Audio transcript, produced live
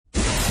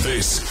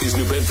This is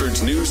New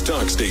Bedford's news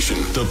talk station,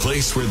 the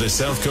place where the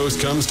South Coast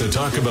comes to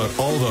talk about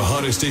all the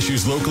hottest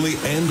issues locally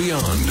and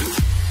beyond.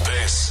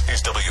 This is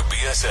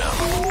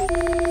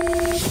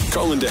WBSM.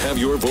 Call in to have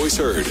your voice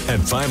heard at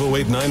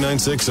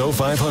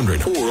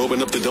 508-996-0500 or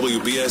open up the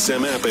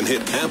WBSM app and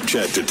hit App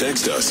Chat to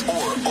text us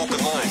or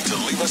open line to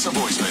leave us a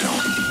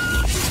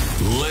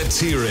voicemail. Let's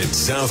hear it,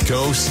 South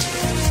Coast.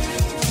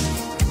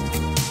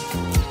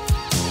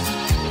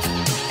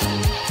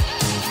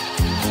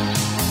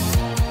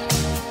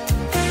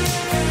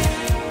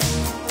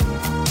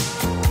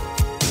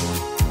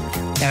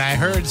 And I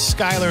heard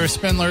Skylar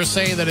Spindler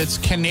say that it's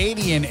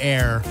Canadian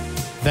air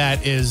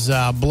that is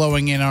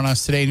blowing in on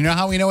us today. You know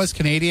how we know it's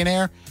Canadian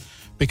air?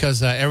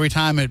 Because every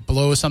time it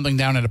blows something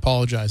down, it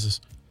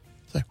apologizes.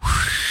 It's like,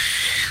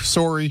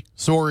 sorry.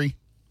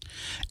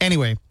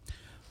 Anyway,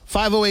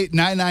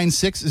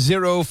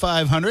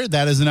 508-996-0500.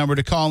 That is the number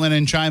to call in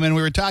and chime in.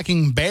 We were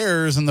talking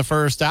bears in the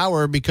first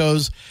hour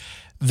because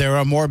there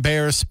are more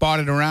bears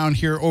spotted around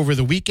here over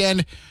the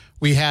weekend.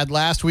 We had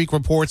last week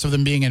reports of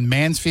them being in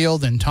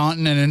Mansfield and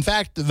Taunton. And in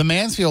fact, the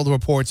Mansfield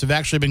reports have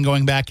actually been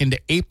going back into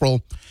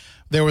April.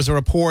 There was a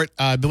report,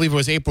 I believe it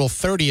was April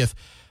 30th,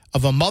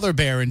 of a mother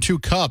bear and two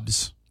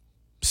cubs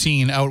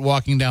seen out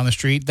walking down the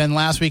street. Then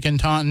last week in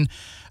Taunton,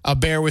 a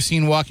bear was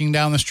seen walking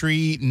down the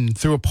street and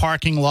through a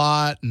parking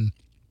lot. And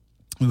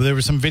there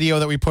was some video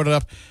that we put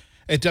up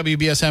at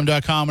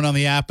WBSM.com and on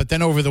the app. But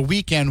then over the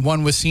weekend,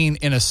 one was seen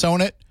in a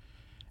sonnet.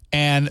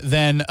 And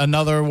then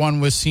another one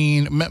was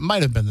seen,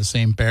 might have been the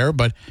same bear,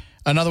 but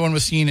another one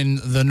was seen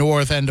in the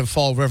north end of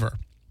Fall River.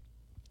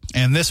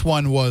 And this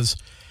one was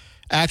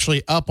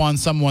actually up on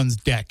someone's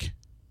deck.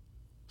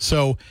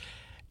 So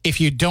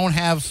if you don't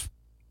have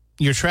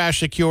your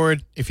trash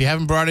secured, if you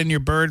haven't brought in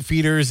your bird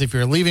feeders, if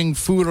you're leaving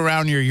food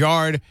around your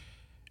yard,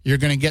 you're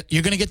gonna get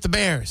the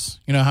bears.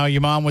 You know how your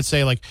mom would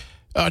say, like,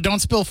 don't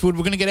spill food,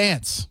 we're gonna get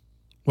ants.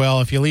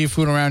 Well, if you leave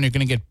food around, you're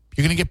gonna get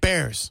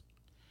bears.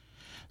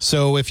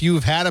 So if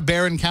you've had a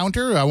bear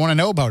encounter, I want to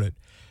know about it.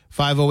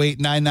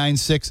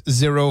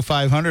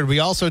 508-996-0500. We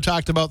also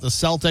talked about the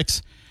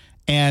Celtics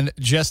and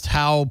just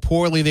how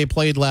poorly they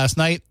played last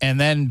night and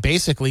then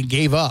basically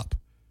gave up.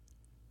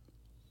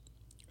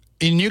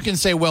 And you can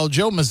say, well,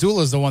 Joe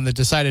Mazzulla is the one that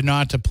decided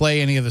not to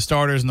play any of the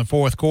starters in the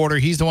fourth quarter.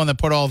 He's the one that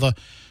put all the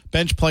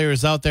bench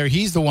players out there.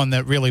 He's the one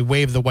that really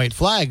waved the white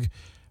flag.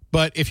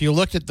 But if you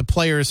looked at the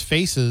players'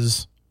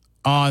 faces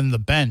on the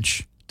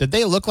bench, did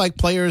they look like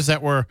players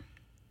that were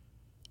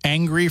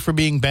angry for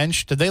being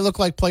benched? Did they look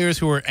like players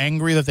who were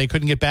angry that they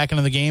couldn't get back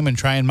into the game and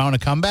try and mount a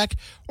comeback?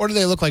 Or do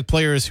they look like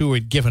players who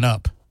had given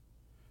up?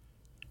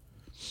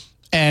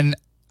 And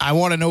I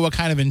want to know what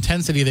kind of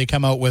intensity they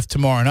come out with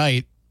tomorrow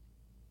night,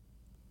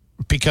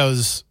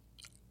 because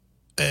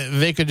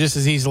they could just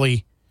as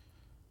easily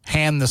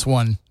hand this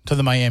one to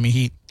the Miami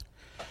Heat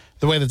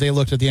the way that they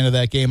looked at the end of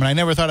that game. And I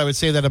never thought I would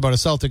say that about a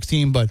Celtics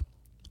team, but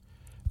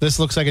this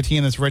looks like a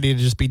team that's ready to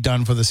just be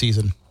done for the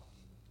season.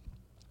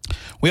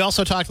 We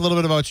also talked a little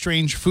bit about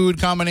strange food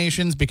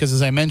combinations because,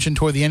 as I mentioned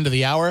toward the end of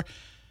the hour,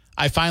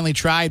 I finally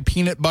tried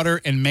peanut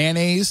butter and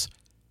mayonnaise.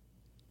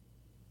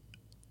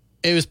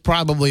 It was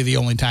probably the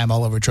only time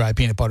I'll ever try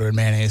peanut butter and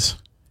mayonnaise.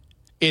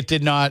 It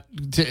did not,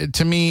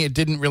 to me, it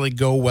didn't really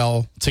go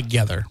well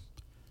together.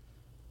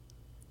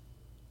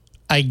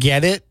 I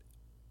get it.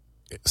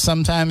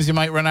 Sometimes you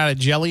might run out of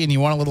jelly and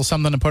you want a little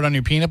something to put on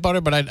your peanut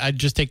butter, but I'd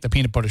just take the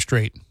peanut butter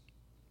straight.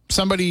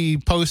 Somebody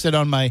posted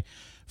on my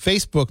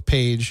Facebook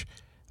page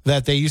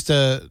that they used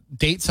to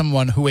date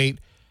someone who ate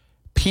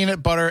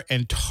peanut butter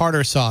and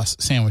tartar sauce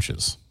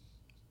sandwiches.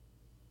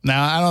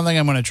 Now, I don't think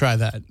I'm going to try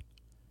that.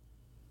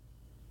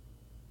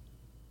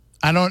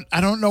 I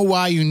don't know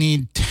why you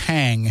need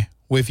tang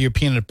with your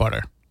peanut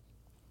butter.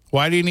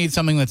 Why do you need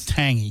something that's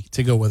tangy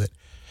to go with it?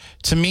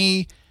 To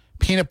me,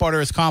 peanut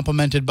butter is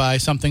complemented by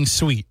something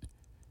sweet.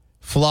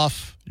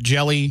 Fluff,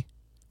 jelly,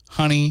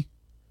 honey,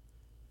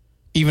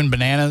 even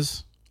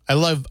bananas. I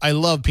love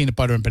peanut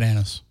butter and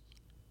bananas.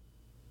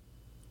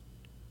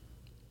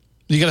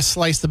 You got to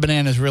slice the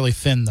bananas really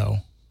thin, though,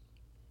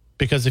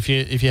 because if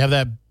you have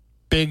that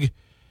big,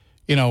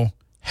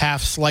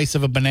 half slice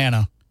of a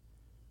banana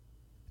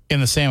in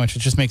the sandwich,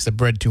 it just makes the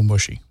bread too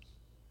mushy.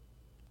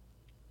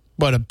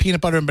 But a peanut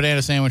butter and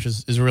banana sandwich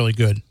is really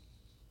good.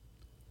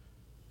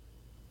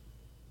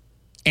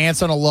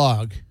 Ants on a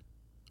log, a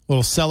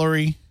little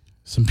celery,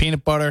 some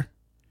peanut butter,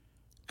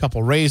 a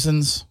couple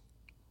raisins,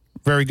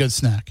 very good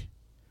snack.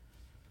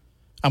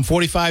 I'm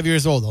 45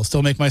 years old. I'll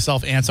still make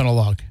myself ants on a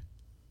log.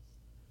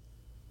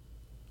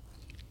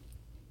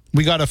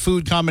 We got a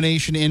food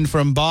combination in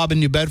from Bob in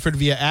New Bedford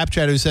via App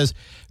Chat who says,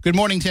 "Good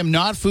morning, Tim.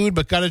 Not food,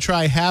 but got to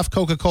try half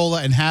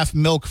Coca-Cola and half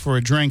milk for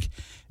a drink.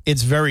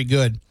 It's very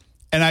good."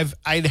 And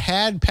I'd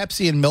had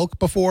Pepsi and milk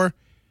before.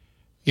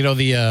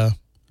 The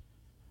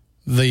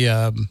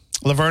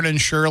Laverne and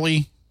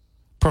Shirley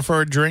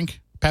preferred drink,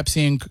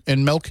 Pepsi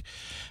and milk.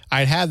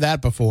 I'd had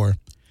that before.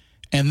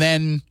 And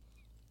then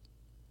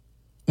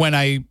when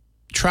I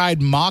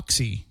tried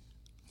Moxie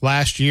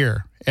last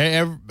year,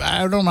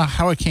 I don't know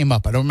how it came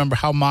up. I don't remember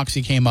how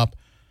Moxie came up.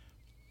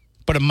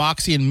 But a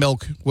Moxie and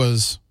milk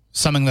was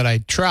something that I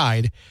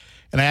tried,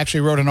 and I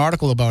actually wrote an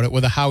article about it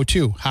with a how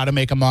to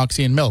make a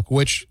Moxie and milk,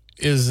 which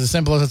is as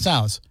simple as it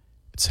sounds.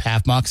 It's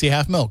half Moxie,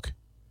 half milk.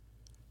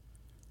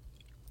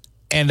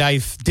 And I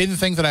didn't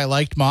think that I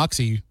liked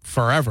Moxie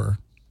forever.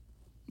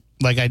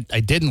 Like, I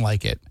didn't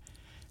like it.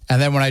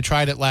 And then when I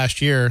tried it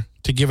last year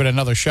to give it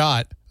another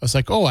shot, I was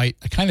like, oh, I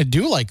kind of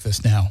do like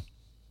this now.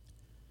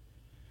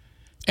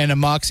 And a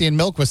Moxie and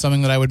milk was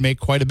something that I would make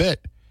quite a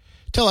bit.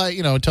 Till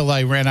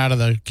I ran out of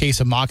the case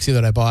of Moxie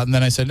that I bought. And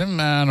then I said,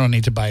 I don't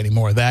need to buy any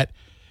more of that.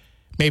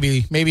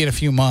 Maybe in a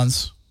few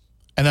months.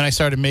 And then I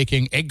started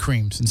making egg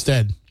creams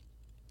instead.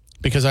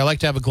 Because I like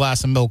to have a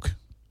glass of milk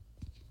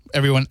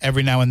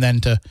every now and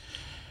then to,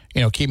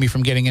 keep me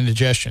from getting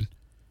indigestion.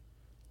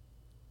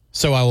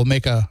 So I will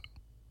make an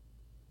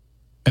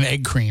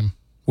egg cream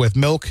with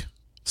milk,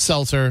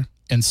 seltzer,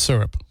 and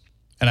syrup.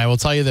 And I will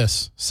tell you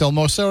this,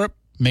 Silmo syrup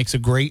makes a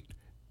great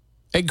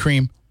egg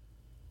cream.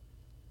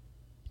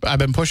 I've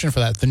been pushing for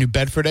that. The New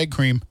Bedford egg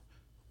cream.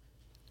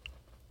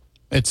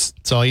 It's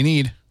all you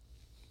need.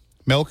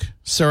 Milk,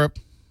 syrup,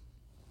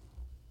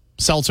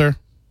 seltzer.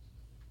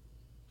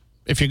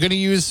 If you're going to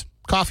use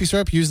coffee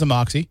syrup, use the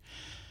Moxie.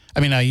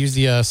 Use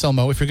the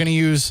Silmo. If you're going to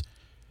use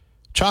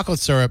chocolate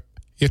syrup,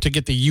 you have to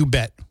get the You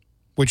Bet,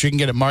 which you can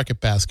get at Market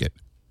Basket.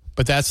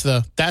 But that's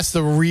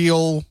the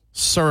real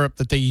syrup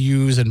that they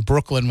use in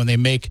Brooklyn when they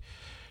make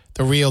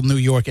the real New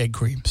York egg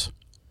creams.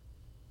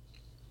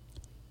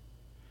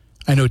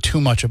 I know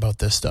too much about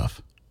this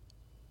stuff.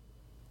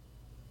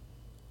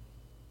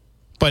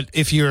 But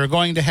if you're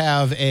going to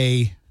have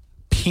a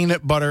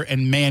peanut butter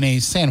and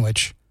mayonnaise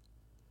sandwich,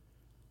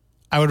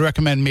 I would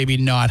recommend maybe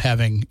not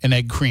having an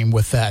egg cream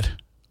with that.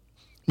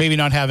 Maybe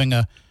not having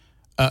a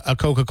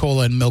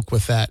Coca-Cola and milk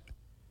with that.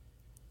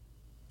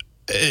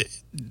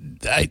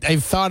 I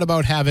thought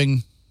about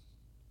having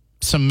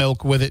some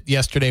milk with it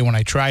yesterday when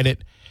I tried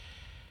it,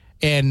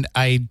 and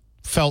I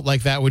felt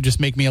like that would just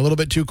make me a little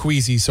bit too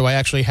queasy, so I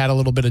actually had a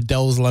little bit of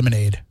Dell's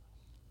lemonade,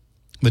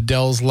 the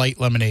Dell's light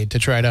lemonade, to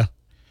try to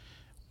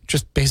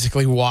just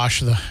basically wash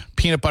the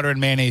peanut butter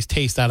and mayonnaise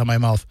taste out of my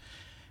mouth.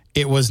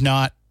 It was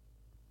not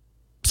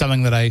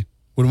something that I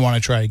would want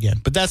to try again.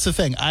 But that's the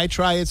thing. I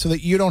try it so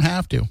that you don't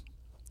have to.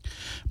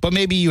 But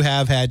maybe you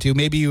have had to.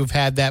 Maybe you've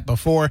had that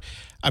before.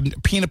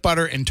 Peanut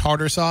butter and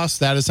tartar sauce,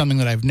 that is something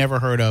that I've never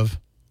heard of.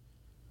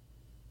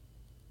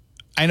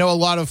 I know a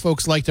lot of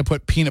folks like to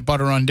put peanut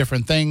butter on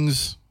different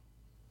things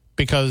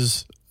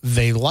because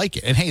they like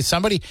it. And hey,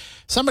 somebody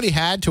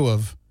had to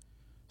have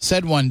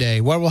said one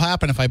day, what will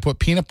happen if I put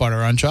peanut butter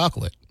on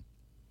chocolate?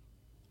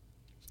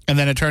 And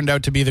then it turned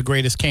out to be the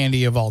greatest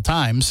candy of all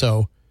time.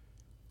 So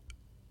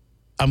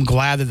I'm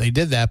glad that they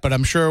did that. But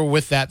I'm sure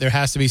with that, there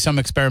has to be some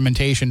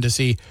experimentation to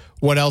see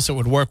what else it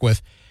would work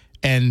with.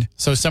 And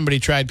so somebody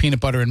tried peanut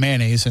butter and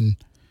mayonnaise. And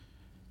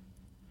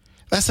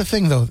that's the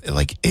thing, though.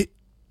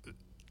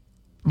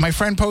 My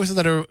friend posted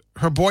that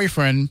her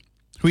boyfriend,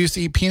 who used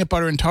to eat peanut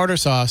butter and tartar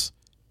sauce,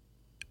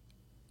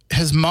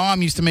 his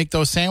mom used to make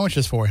those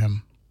sandwiches for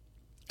him.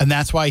 And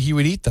that's why he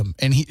would eat them.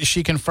 And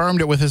she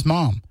confirmed it with his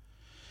mom.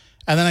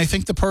 And then I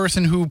think the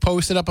person who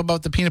posted up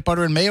about the peanut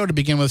butter and mayo to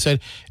begin with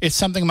said, it's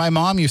something my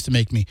mom used to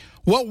make me.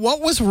 What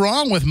was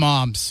wrong with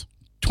moms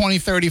 20,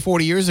 30,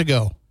 40 years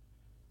ago?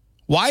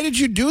 Why did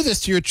you do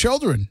this to your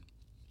children?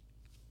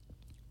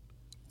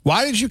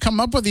 Why did you come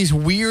up with these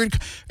weird...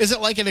 Is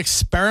it like an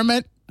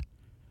experiment?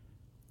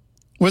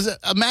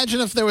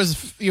 Imagine if there was,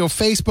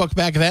 Facebook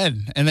back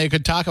then, and they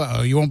could talk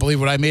about, you won't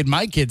believe what I made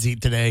my kids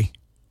eat today.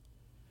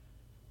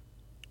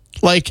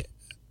 Like,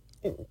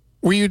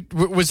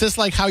 was this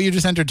like how you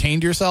just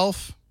entertained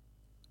yourself?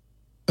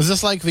 Is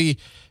this like the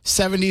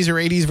 70s or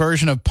 80s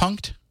version of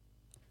Punk'd?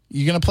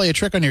 You going to play a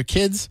trick on your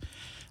kids?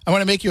 I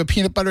want to make you a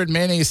peanut butter and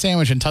mayonnaise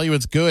sandwich and tell you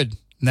it's good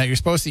and that you're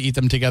supposed to eat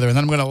them together, and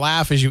then I'm going to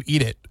laugh as you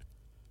eat it.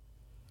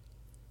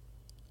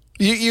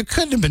 You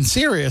couldn't have been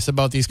serious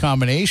about these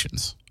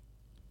combinations.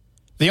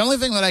 The only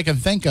thing that I can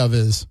think of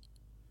is,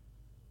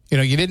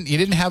 you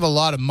didn't have a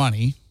lot of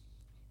money,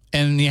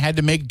 and you had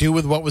to make do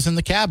with what was in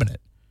the cabinet.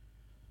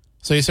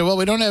 So you said, well,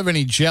 we don't have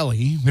any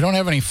jelly. We don't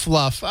have any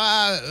fluff.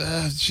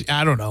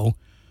 I don't know.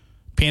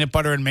 Peanut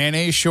butter and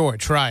mayonnaise? Sure,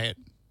 try it.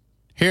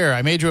 Here,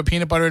 I made you a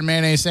peanut butter and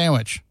mayonnaise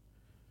sandwich.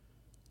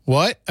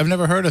 What? I've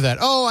never heard of that.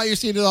 Oh, I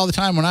used to eat it all the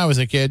time when I was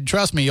a kid.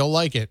 Trust me, you'll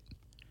like it.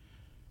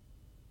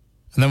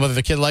 And then whether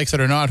the kid likes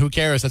it or not, who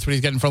cares? That's what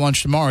he's getting for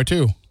lunch tomorrow,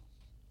 too.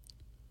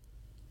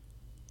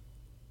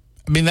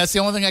 That's the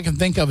only thing I can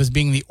think of as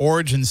being the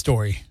origin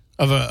story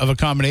of a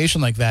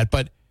combination like that.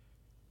 But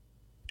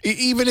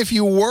even if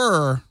you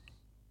were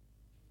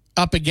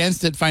up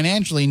against it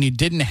financially and you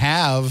didn't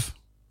have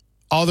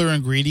other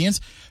ingredients,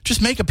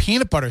 just make a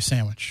peanut butter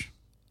sandwich.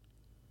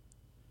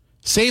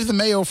 Save the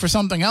mayo for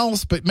something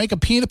else, but make a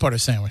peanut butter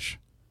sandwich.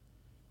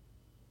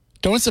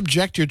 Don't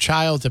subject your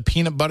child to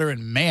peanut butter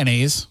and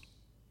mayonnaise.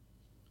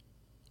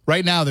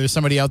 Right now, there's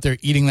somebody out there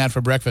eating that for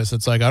breakfast.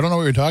 It's like, I don't know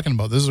what you're talking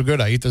about. This is good.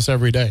 I eat this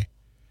every day.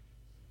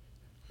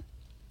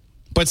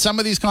 But some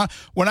of these,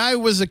 when I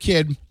was a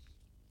kid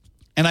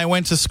and I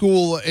went to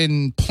school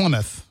in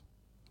Plymouth,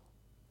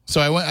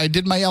 So I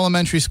did my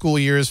elementary school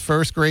years,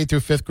 1st grade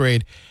through 5th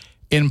grade,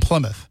 in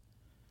Plymouth.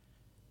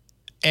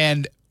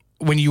 And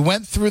when you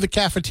went through the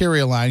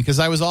cafeteria line, because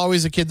I was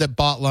always a kid that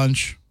bought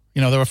lunch.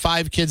 You know, there were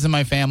 5 kids in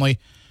my family.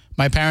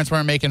 My parents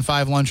weren't making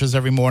 5 lunches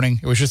every morning.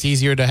 It was just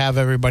easier to have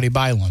everybody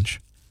buy lunch.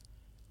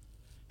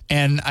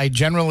 And I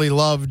generally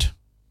loved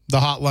the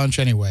hot lunch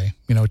anyway.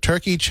 You know,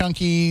 turkey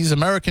chunkies,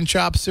 American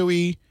chop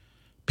suey,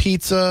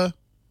 pizza,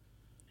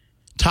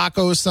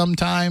 tacos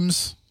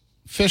sometimes,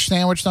 fish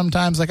sandwich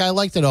sometimes. Like, I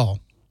liked it all.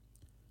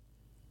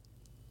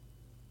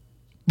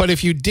 But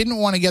if you didn't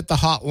want to get the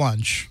hot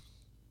lunch,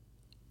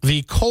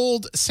 the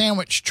cold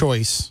sandwich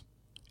choice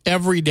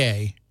every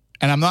day,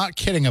 and I'm not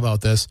kidding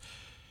about this,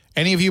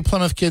 any of you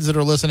Plymouth kids that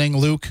are listening,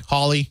 Luke,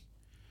 Holly,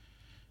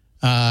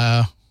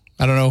 I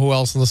don't know who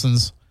else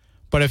listens,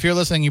 but if you're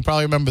listening, you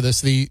probably remember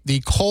this.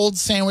 The cold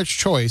sandwich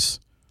choice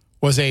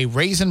was a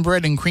raisin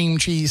bread and cream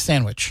cheese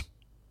sandwich.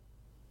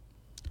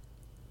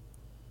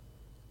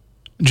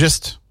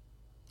 Just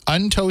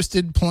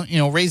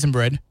untoasted, raisin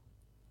bread,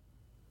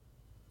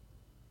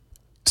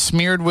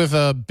 smeared with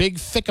a big,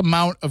 thick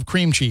amount of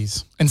cream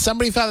cheese. And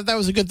somebody thought that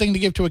was a good thing to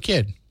give to a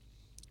kid.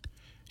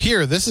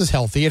 Here, this is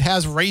healthy. It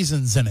has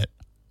raisins in it.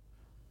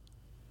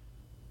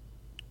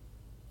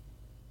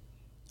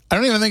 I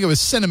don't even think it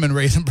was cinnamon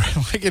raisin bread.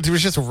 Like, it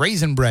was just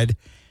raisin bread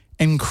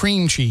and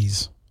cream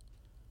cheese.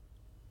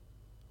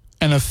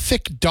 And a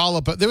thick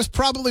dollop. There was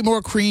probably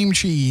more cream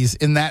cheese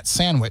in that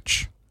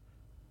sandwich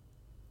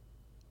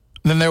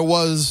than there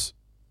was,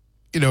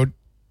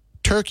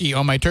 turkey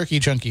on my turkey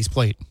chunkies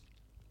plate.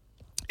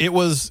 It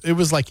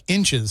was like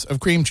inches of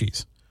cream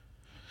cheese.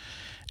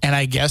 And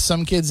I guess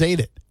some kids ate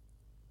it.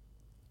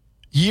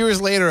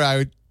 Years later,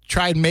 I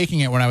tried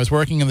making it when I was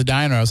working in the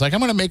diner. I was like, I'm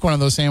going to make one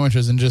of those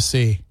sandwiches and just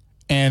see.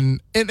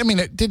 And it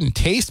didn't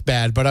taste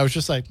bad, but I was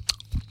just like,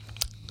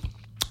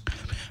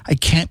 I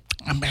can't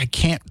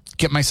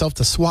get myself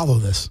to swallow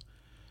this.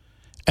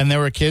 And there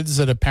were kids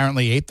that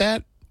apparently ate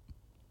that.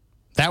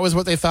 That was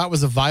what they thought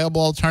was a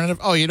viable alternative.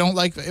 Oh, you don't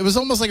like it? Was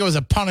almost like it was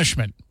a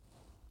punishment.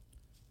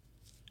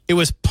 It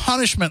was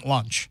punishment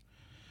lunch.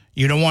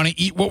 You don't want to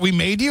eat what we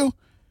made you?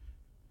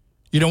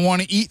 You don't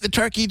want to eat the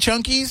turkey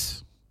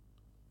chunkies?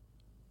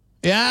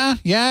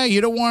 Yeah,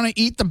 you don't want to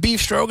eat the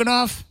beef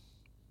stroganoff?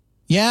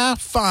 Yeah,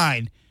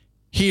 fine.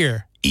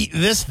 Here, eat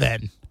this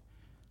then.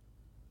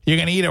 You're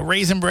going to eat a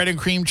raisin bread and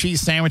cream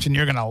cheese sandwich and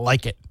you're going to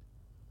like it.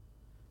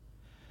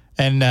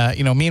 And,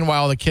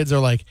 meanwhile, the kids are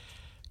like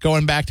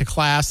going back to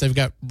class. They've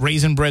got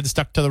raisin bread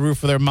stuck to the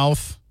roof of their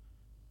mouth.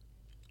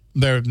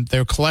 Their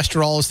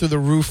cholesterol is through the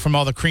roof from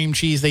all the cream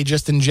cheese they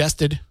just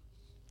ingested.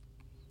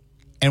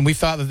 And we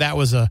thought that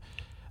was a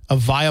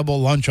viable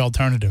lunch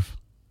alternative.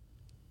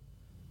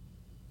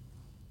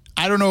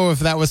 I don't know if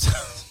that was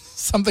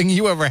something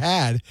you ever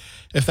had,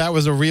 if that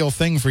was a real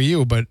thing for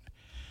you, but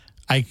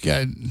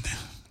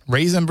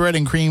raisin bread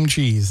and cream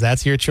cheese,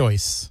 that's your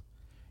choice.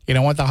 You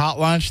don't want the hot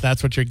lunch?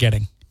 That's what you're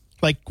getting.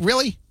 Like,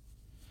 really?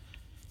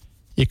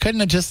 You couldn't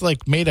have just,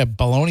 made a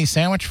bologna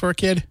sandwich for a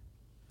kid?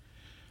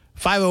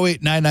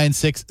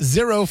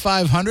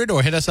 508-996-0500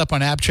 or hit us up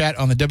on App Chat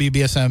on the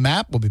WBSM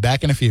app. We'll be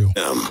back in a few.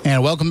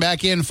 And welcome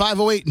back in,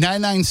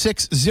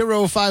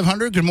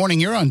 508-996-0500. Good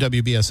morning. You're on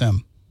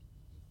WBSM.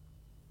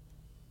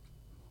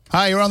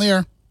 Hi, you're on the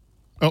air.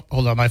 Oh,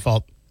 hold on. My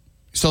fault.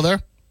 You still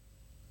there?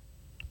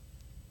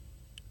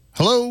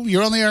 Hello,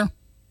 you're on the air.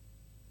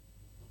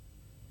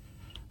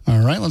 All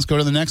right, let's go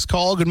to the next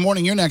call. Good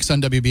morning. You're next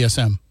on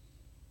WBSM.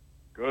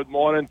 Good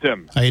morning,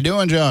 Tim. How you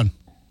doing, John?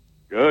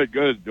 Good.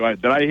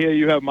 Did I hear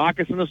you have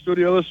Marcus in the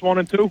studio this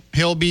morning, too?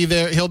 He'll be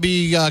there. He'll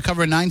be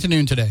covering 9 to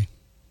noon today.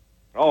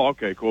 Oh,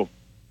 okay, cool.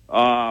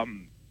 Wow,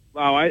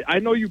 I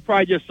know you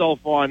pride yourself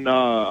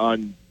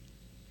on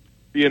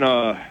being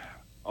a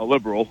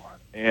liberal,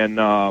 and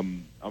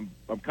I'm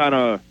kind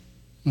of.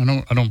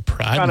 I don't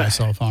pride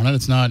myself on it.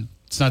 It's not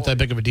that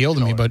big of a deal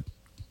to me, but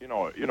you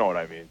know what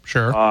I mean.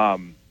 Sure.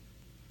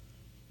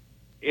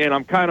 And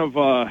I'm kind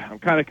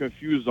of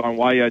confused on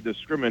why you're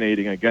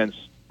discriminating against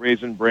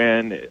raisin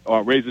bread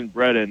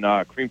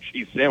and cream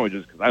cheese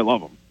sandwiches, because I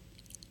love them.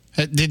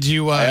 Did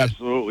you? I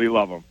absolutely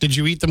love them. Did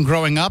you eat them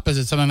growing up? Is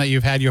it something that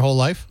you've had your whole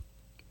life?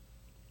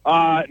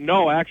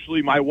 No,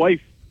 actually, my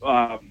wife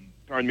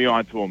turned me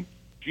on to them.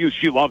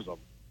 She loves them,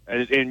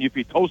 and if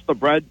you toast the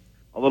bread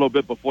a little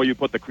bit before you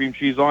put the cream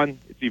cheese on,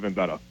 it's even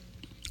better.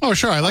 Oh,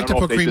 sure. I like to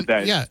put cream.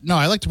 Yeah, no,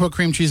 I like to put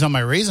cream cheese on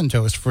my raisin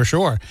toast for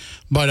sure.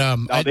 But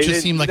it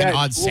just seemed like an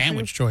odd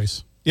sandwich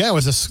choice. Yeah,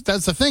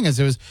 that's the thing, is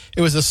it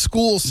was a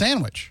school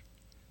sandwich.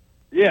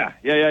 Yeah.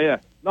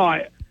 No,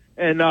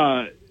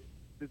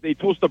 did they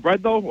toast the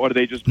bread though, or did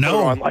they just put it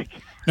on like?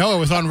 No, it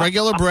was on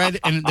regular bread,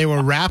 and they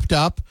were wrapped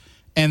up,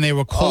 and they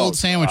were cold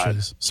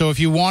sandwiches. God. So if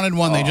you wanted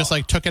one, they just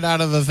took it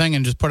out of the thing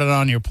and just put it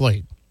on your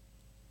plate.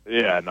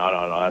 Yeah,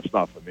 no, that's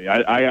not for me.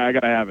 I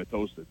gotta have it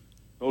toasted.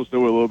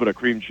 Toasted with a little bit of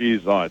cream cheese.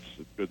 Oh, it's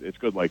good. It's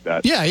good like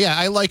that. Yeah.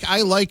 I like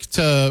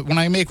to, when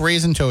I make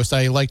raisin toast,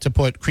 I like to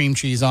put cream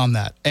cheese on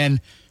that, and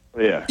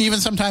even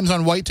sometimes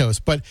on white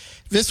toast. But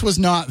this was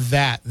not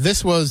that.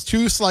 This was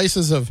 2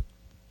 slices of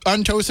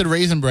untoasted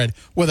raisin bread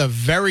with a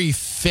very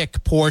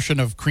thick portion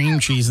of cream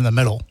cheese in the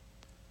middle.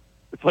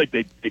 It's like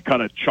they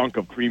cut a chunk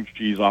of cream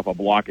cheese off a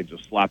block and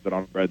just slapped it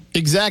on bread.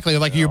 Exactly.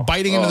 Like you're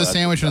biting into the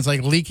sandwich and it's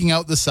like leaking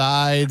out the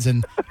sides.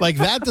 And like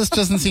that just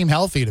doesn't seem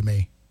healthy to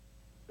me.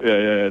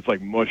 Yeah. It's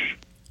like mush.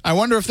 I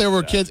wonder if there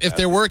were kids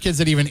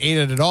that even ate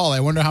it at all.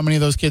 I wonder how many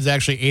of those kids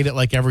actually ate it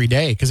like every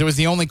day because it was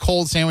the only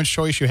cold sandwich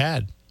choice you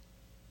had.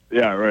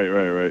 Yeah,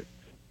 right.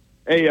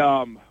 Hey,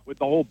 with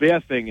the whole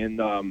bear thing in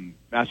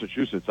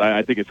Massachusetts,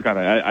 I think it's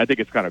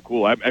kind of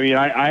cool. I mean,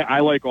 I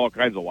like all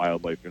kinds of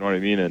wildlife. You know what I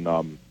mean?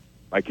 And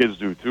my kids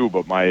do too.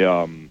 But I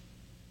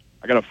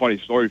got a funny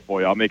story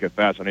for you. I'll make it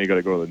fast. I know you got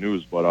to go to the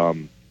news, but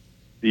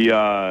we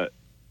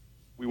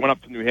went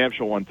up to New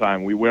Hampshire one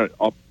time. We went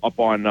up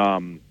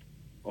on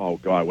oh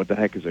God, what the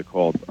heck is it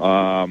called?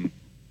 I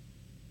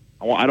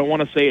don't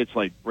want to say it's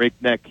like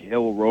Breakneck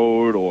Hill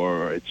Road,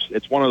 or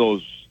it's one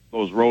of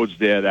those roads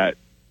there that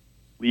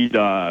lead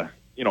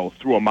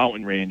through a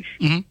mountain range,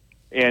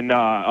 and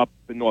up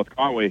in North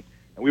Conway.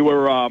 And we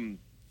were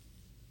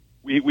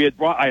we had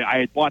brought I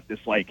had bought this,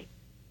 like,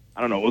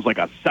 I don't know, it was like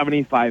a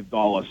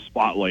 $75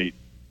 spotlight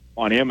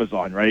on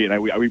Amazon, right?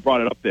 And we brought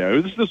it up there.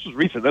 This was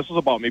recent. This was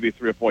about maybe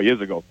 3 or 4 years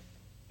ago.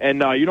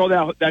 And you know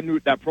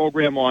that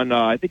program on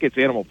I think it's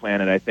Animal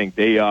Planet. I think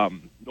they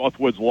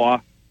Northwoods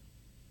Law.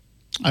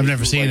 I've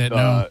never seen it.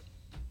 No.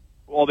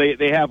 Well,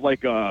 they have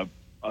like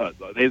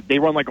they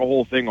run like a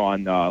whole thing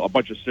on a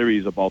bunch of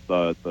series about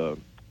the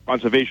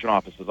conservation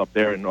offices up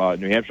there in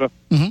New Hampshire.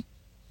 Mm-hmm.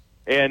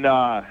 And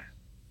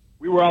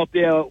we were out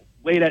there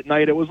late at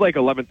night. It was like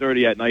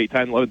 11:30 at night,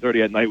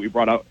 11:30 at night. We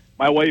brought out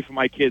my wife and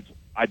my kids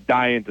are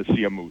dying to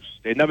see a moose.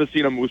 They'd never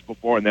seen a moose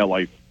before in their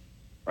life.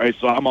 Right,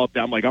 so I'm out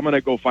there. I'm like, we're gonna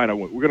go find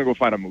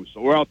a moose.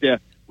 So we're out there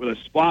with a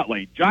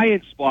spotlight,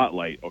 giant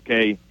spotlight,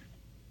 okay.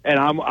 And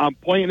I'm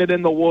pointing it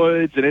in the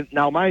woods. And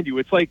now, mind you,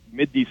 it's like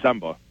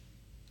mid-December,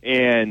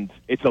 and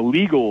it's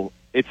illegal.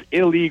 It's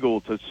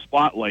illegal to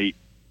spotlight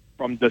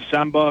from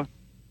December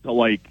to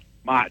like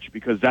March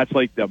because that's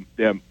like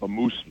the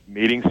moose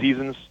mating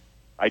seasons,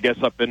 I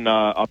guess, up in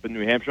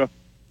New Hampshire.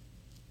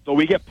 So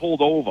we get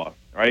pulled over,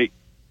 right,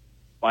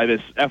 by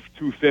this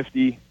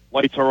F-250.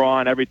 Lights are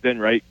on, everything,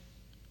 right.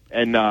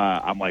 And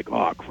I'm like,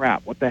 oh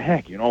crap! What the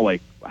heck? You know,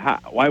 like,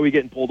 why are we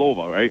getting pulled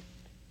over, right?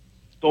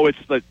 So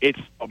it's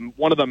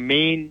one of the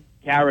main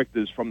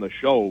characters from the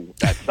show,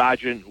 that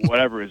Sergeant,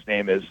 whatever his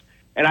name is.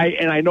 And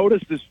I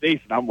noticed his face,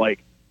 and I'm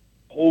like,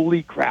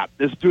 holy crap!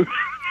 This dude,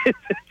 it's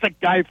a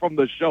guy from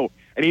the show.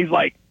 And he's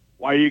like,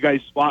 why are you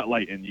guys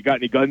spotlighting? You got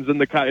any guns in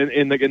the car?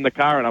 In the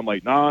car? And I'm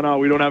like, no,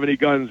 we don't have any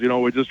guns. You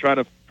know, we're just trying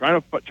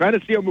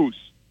to see a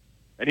moose.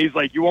 And he's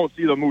like, you won't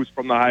see the moose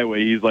from the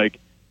highway. He's like,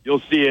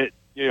 you'll see it.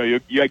 You know,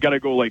 you got to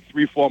go like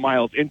 3-4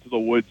 miles into the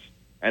woods,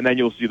 and then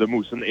you'll see the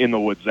moose in the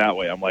woods that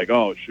way. I'm like,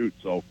 oh shoot!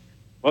 So,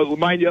 but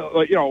mind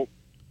you,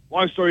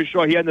 long story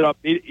short,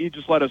 he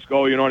just let us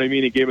go. You know what I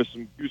mean? He gave us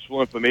some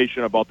useful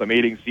information about the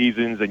mating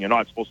seasons, and you're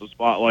not supposed to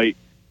spotlight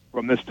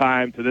from this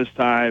time to this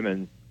time.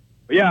 And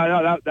but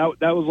yeah,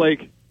 that was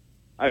like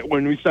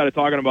when we started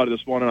talking about it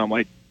this morning. I'm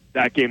like,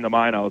 that came to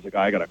mind. I was like,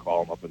 I got to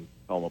call him up and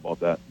tell him about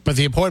that. But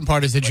the important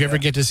part is, did you ever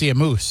get to see a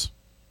moose?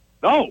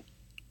 No.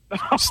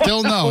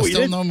 Still no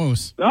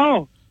moose.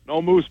 No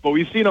moose. But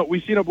we seen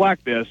a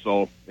black bear.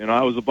 So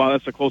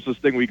that's the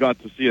closest thing we got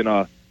to seeing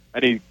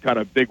any kind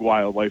of big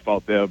wildlife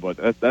out there. But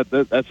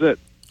that's it.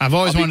 I've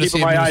always wanted to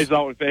see my eyes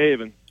out in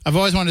Fairhaven. I've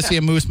always wanted to see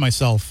a moose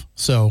myself.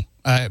 So,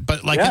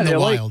 but like in the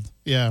wild,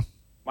 yeah.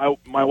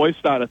 My wife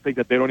started to think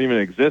that they don't even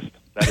exist.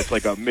 That it's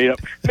like a made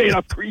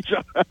up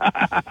creature.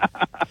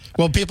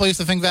 Well, people used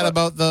to think that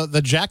about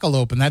the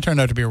jackalope, and that turned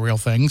out to be a real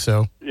thing.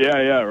 So yeah,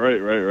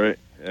 right.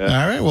 Yeah.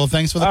 All right. Well,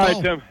 thanks for the call. All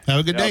right, Tim.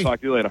 Have a good day. I'll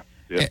talk to you later.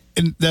 Yeah.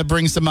 And that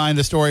brings to mind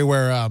the story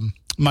where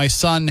my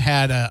son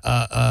had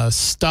a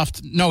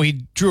stuffed. No,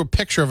 he drew a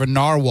picture of a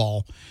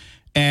narwhal,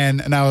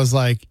 and I was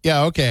like,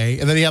 yeah, okay.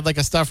 And then he had like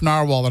a stuffed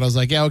narwhal, and I was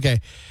like, yeah,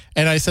 okay.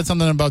 And I said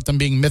something about them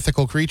being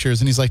mythical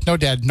creatures, and he's like, no,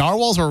 Dad,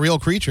 narwhals are real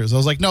creatures. I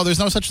was like, no, there's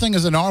no such thing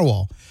as a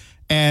narwhal,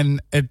 and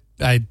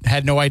I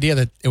had no idea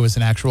that it was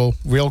an actual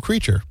real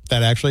creature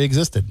that actually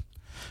existed.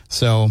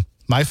 So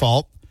my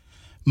fault,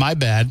 my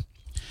bad.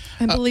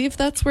 I believe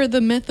that's where the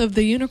myth of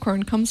the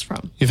unicorn comes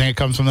from. You think it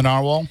comes from the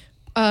narwhal?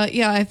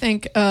 Yeah, I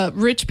think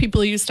rich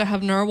people used to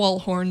have narwhal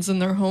horns in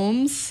their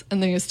homes,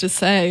 and they used to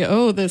say,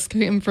 oh, this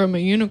came from a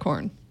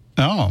unicorn.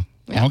 Oh,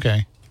 yeah.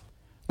 Okay.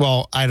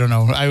 Well, I don't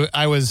know.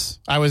 I was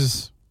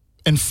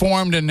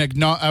informed and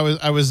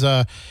I was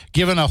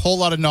given a whole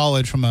lot of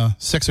knowledge from a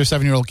 6 or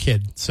 7 year old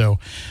kid. So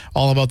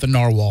all about the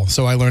narwhal.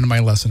 So I learned my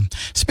lesson.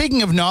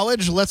 Speaking of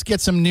knowledge, let's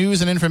get some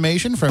news and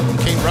information from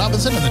Kate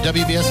Robinson in the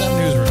WBSM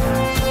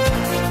newsroom.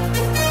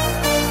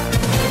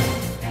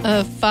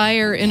 A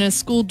fire in a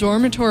school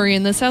dormitory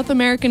in the South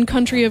American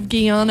country of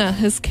Guyana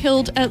has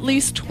killed at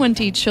least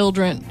 20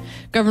 children.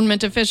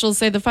 Government officials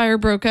say the fire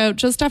broke out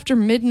just after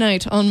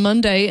midnight on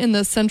Monday in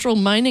the central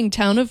mining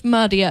town of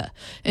Madia,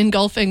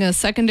 engulfing a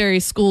secondary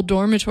school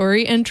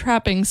dormitory and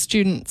trapping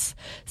students.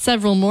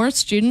 Several more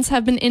students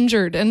have been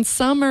injured, and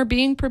some are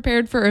being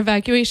prepared for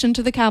evacuation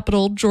to the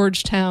capital,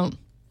 Georgetown.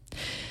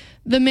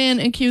 The man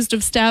accused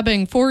of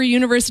stabbing 4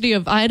 University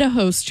of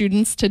Idaho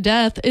students to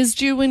death is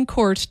due in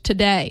court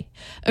today.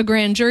 A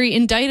grand jury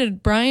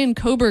indicted Brian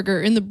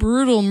Koberger in the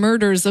brutal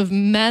murders of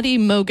Maddie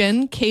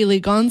Mogan,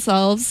 Kaylee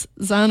Gonsalves,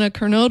 Zana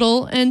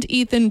Kernodle, and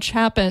Ethan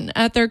Chapin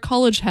at their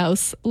college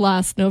house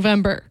last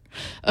November.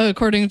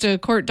 According to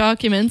court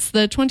documents,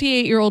 the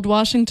 28-year-old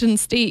Washington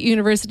State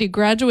University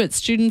graduate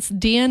student's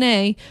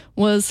DNA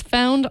was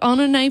found on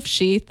a knife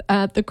sheath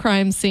at the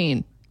crime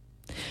scene.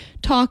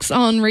 Talks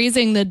on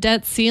raising the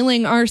debt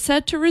ceiling are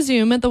set to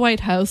resume at the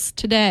White House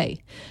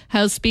today.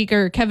 House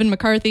Speaker Kevin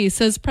McCarthy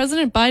says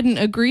President Biden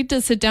agreed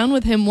to sit down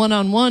with him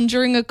one-on-one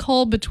during a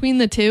call between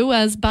the two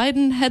as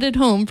Biden headed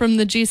home from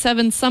the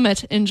G7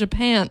 summit in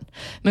Japan.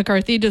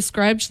 McCarthy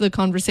described the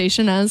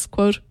conversation as,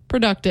 quote,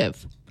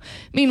 productive.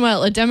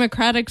 Meanwhile, a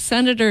Democratic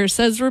senator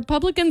says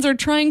Republicans are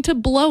trying to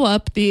blow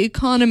up the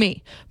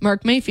economy.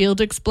 Mark Mayfield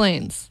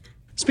explains.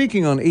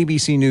 Speaking on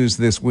ABC News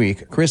this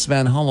week, Chris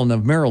Van Hollen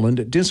of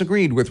Maryland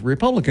disagreed with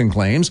Republican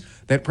claims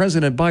that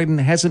President Biden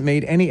hasn't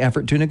made any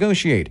effort to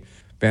negotiate.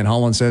 Van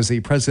Hollen says the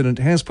president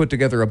has put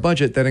together a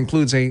budget that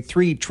includes a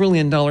 $3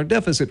 trillion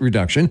deficit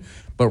reduction,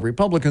 but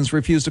Republicans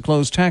refuse to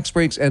close tax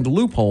breaks and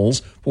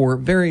loopholes for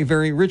very,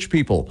 very rich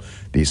people.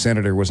 The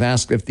senator was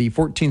asked if the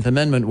 14th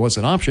Amendment was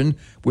an option,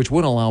 which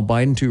would allow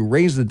Biden to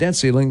raise the debt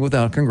ceiling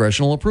without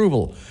congressional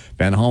approval.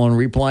 Van Hollen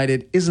replied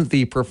it isn't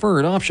the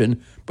preferred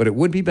option, but it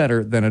would be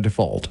better than a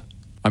default.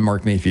 I'm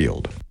Mark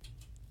Mayfield.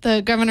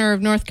 The governor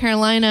of North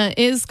Carolina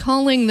is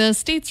calling the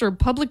state's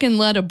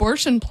Republican-led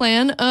abortion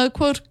plan a,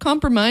 quote,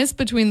 compromise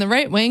between the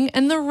right wing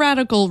and the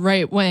radical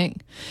right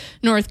wing.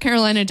 North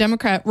Carolina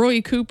Democrat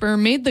Roy Cooper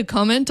made the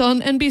comment on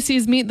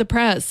NBC's Meet the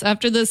Press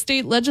after the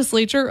state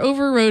legislature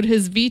overrode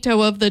his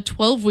veto of the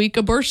 12-week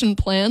abortion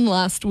plan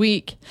last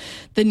week.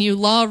 The new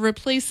law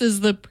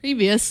replaces the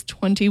previous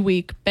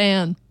 20-week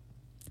ban.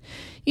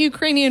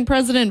 Ukrainian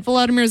President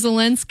Volodymyr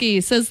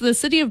Zelensky says the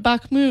city of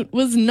Bakhmut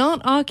was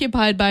not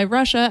occupied by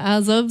Russia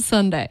as of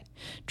Sunday.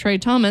 Trey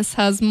Thomas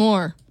has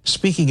more.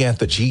 Speaking at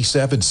the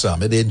G7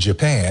 summit in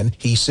Japan,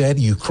 he said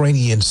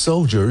Ukrainian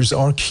soldiers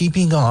are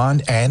keeping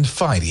on and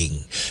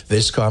fighting.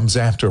 This comes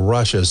after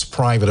Russia's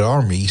private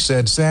army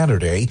said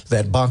Saturday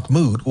that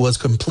Bakhmut was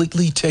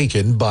completely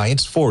taken by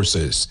its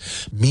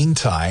forces.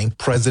 Meantime,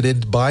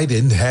 President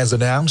Biden has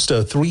announced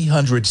a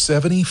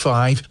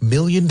 $375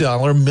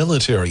 million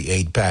military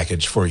aid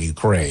package for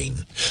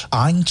Ukraine.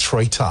 I'm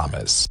Trey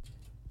Thomas.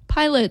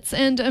 Pilots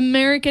and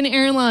American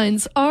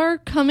Airlines are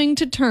coming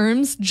to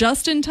terms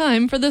just in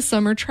time for the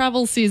summer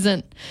travel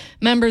season.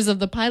 Members of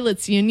the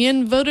pilots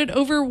union voted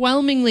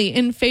overwhelmingly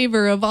in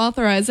favor of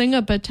authorizing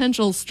a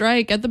potential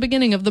strike at the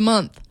beginning of the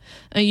month.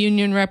 A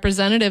union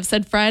representative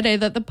said Friday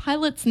that the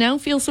pilots now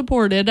feel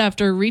supported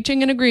after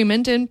reaching an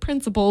agreement in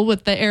principle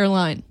with the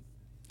airline.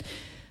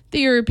 The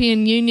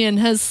European Union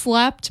has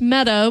slapped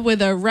Meta with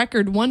a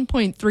record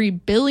 $1.3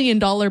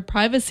 billion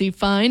privacy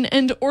fine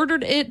and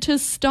ordered it to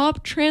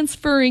stop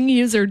transferring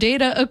user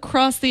data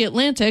across the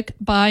Atlantic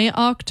by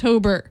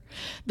October.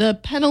 The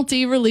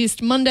penalty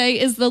released Monday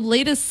is the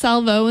latest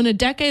salvo in a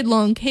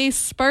decade-long case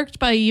sparked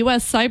by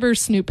U.S. cyber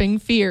snooping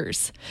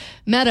fears.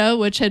 Meta,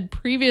 which had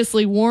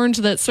previously warned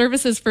that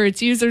services for its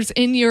users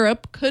in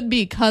Europe could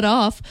be cut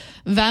off,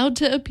 vowed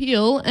to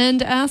appeal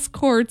and ask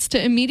courts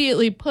to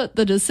immediately put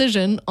the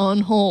decision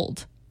on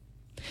hold.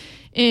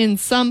 In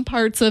some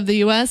parts of the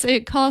U.S.,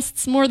 it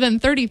costs more than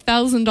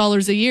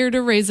 $30,000 a year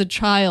to raise a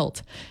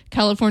child.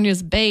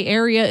 California's Bay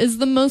Area is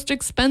the most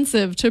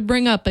expensive to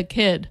bring up a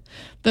kid.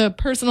 The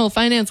personal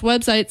finance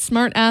website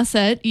Smart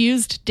Asset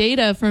used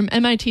data from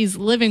MIT's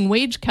living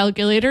wage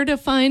calculator to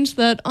find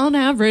that, on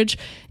average,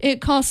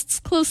 it costs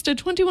close to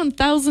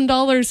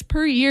 $21,000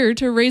 per year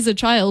to raise a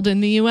child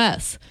in the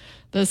U.S.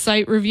 The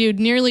site reviewed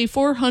nearly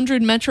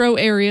 400 metro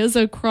areas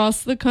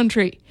across the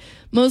country.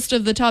 Most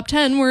of the top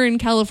 10 were in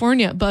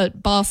California,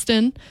 but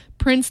Boston,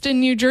 Princeton,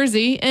 New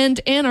Jersey, and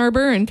Ann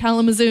Arbor and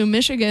Kalamazoo,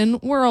 Michigan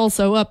were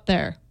also up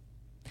there.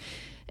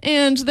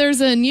 And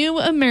there's a new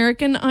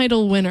American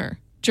Idol winner.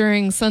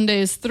 During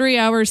Sunday's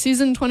 3-hour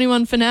season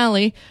 21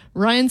 finale,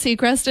 Ryan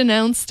Seacrest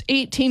announced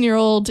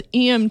 18-year-old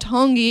E.M.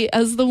 Tongi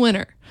as the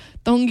winner.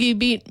 Tongi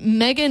beat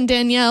Megan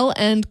Danielle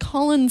and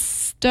Colin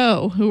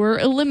Stowe, who were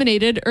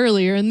eliminated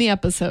earlier in the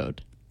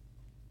episode.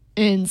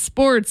 In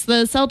sports,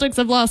 the Celtics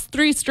have lost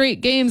 3 straight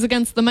games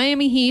against the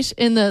Miami Heat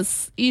in the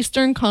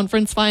Eastern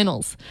Conference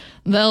Finals.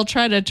 They'll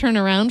try to turn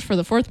around for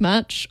the 4th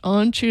match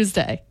on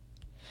Tuesday.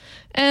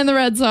 And the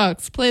Red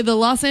Sox play the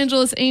Los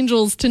Angeles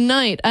Angels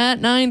tonight at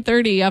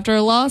 9:30 after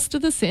a loss to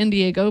the San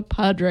Diego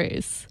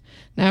Padres.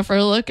 Now for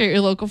a look at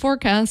your local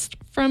forecast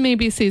from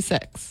ABC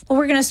 6. Well,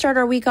 we're going to start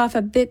our week off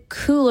a bit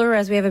cooler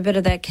as we have a bit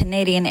of that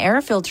Canadian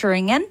air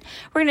filtering in.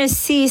 We're going to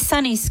see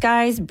sunny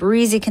skies,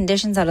 breezy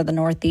conditions out of the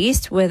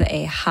northeast with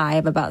a high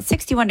of about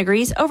 61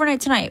 degrees.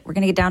 Overnight tonight, we're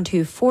going to get down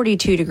to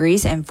 42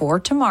 degrees, and for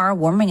tomorrow,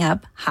 warming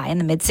up high in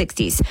the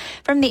mid-60s.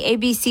 From the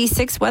ABC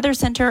 6 Weather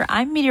Center,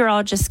 I'm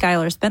meteorologist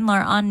Skylar Spindler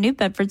on New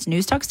Bedford's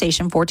News Talk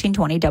Station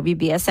 1420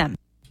 WBSM.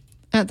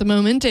 At the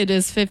moment, it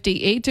is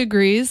 58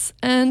 degrees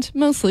and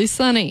mostly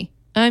sunny.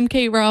 I'm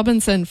Kate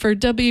Robinson for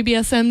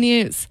WBSM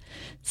News.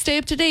 Stay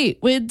up to date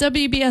with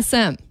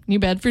WBSM, New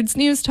Bedford's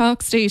news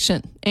talk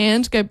station,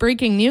 and get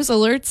breaking news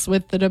alerts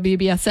with the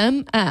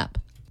WBSM app.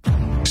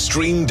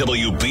 Stream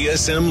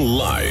WBSM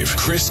live,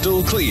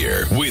 crystal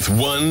clear, with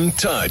one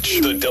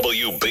touch. The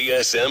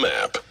WBSM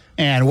app.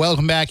 And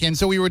welcome back in.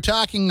 So we were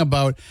talking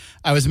about,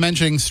 I was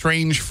mentioning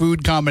strange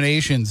food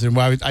combinations, and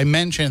I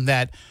mentioned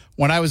that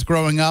when I was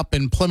growing up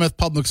in Plymouth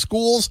Public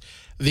Schools,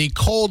 the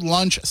cold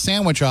lunch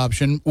sandwich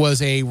option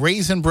was a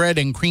raisin bread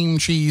and cream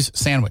cheese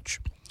sandwich.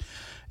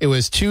 It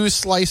was 2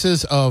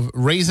 slices of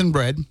raisin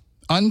bread,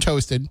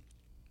 untoasted,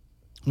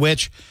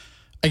 which,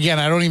 again,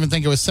 I don't even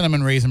think it was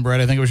cinnamon raisin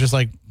bread. I think it was just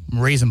like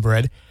raisin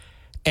bread.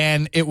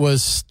 And it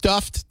was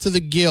stuffed to the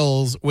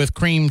gills with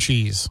cream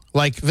cheese.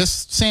 Like, this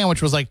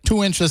sandwich was like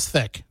 2 inches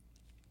thick.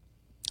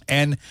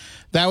 And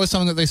that was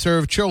something that they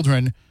served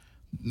children,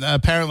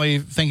 apparently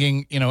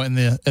thinking, in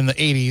the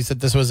 80s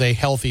that this was a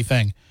healthy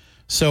thing.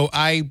 So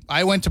I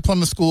went to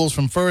Plymouth schools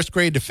from 1st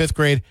grade to 5th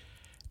grade.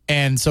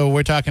 And so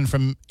we're talking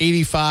from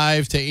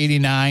 85 to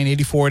 89,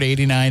 84 to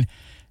 89.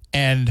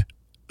 And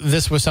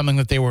this was something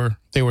that they were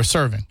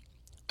serving.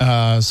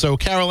 So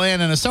Carol Ann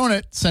and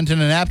Assonet sent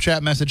in an app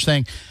chat message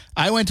saying,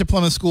 I went to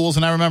Plymouth schools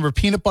and I remember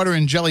peanut butter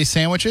and jelly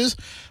sandwiches,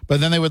 but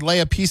then they would lay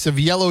a piece of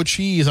yellow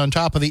cheese on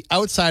top of the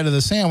outside of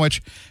the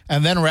sandwich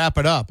and then wrap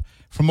it up.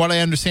 From what I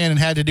understand, it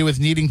had to do with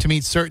needing to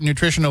meet certain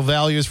nutritional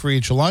values for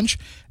each lunch.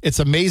 It's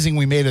amazing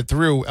we made it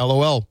through,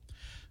 LOL.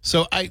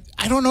 So I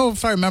don't know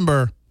if I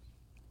remember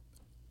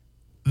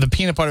the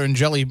peanut butter and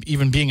jelly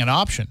even being an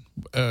option,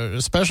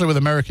 especially with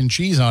American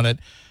cheese on it.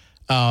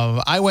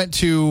 I went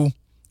to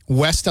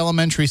West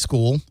Elementary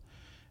School,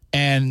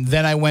 and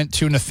then I went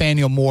to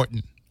Nathaniel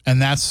Morton, and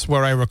that's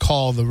where I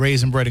recall the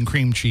raisin bread and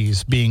cream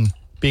cheese being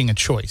a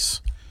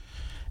choice.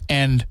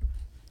 And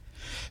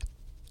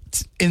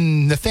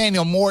in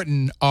Nathaniel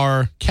Morton,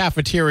 our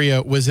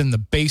cafeteria was in the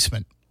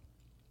basement,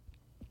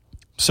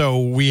 so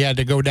we had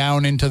to go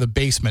down into the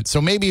basement. So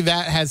maybe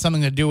that had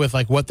something to do with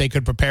like what they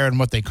could prepare and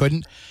what they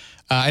couldn't.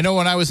 I know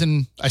when I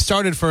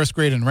started 1st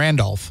grade in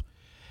Randolph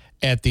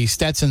at the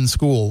Stetson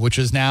School, which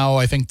is now,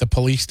 I think, the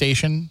police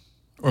station,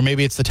 or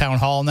maybe it's the town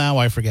hall now,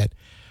 I forget.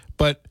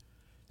 But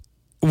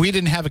we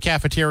didn't have a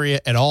cafeteria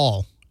at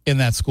all in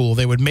that school.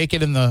 They would make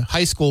it in the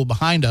high school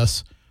behind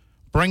us,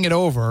 bring it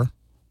over,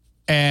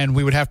 and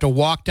we would have to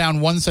walk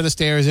down one set of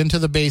stairs into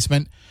the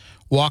basement,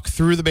 walk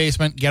through the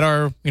basement, get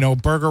our,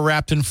 burger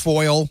wrapped in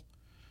foil,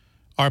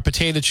 our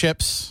potato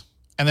chips,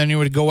 and then you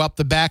would go up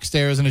the back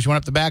stairs, and as you went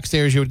up the back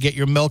stairs, you would get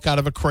your milk out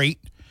of a crate,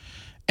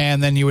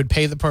 and then you would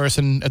pay the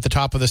person at the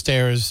top of the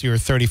stairs your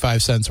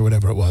 35 cents or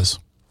whatever it was.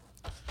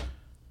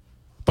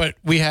 But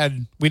we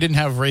didn't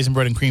have raisin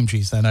bread and cream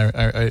cheese then.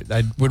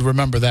 I would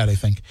remember that, I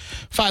think.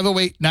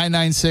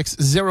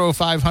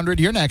 508-996-0500.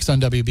 You're next on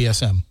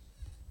WBSM.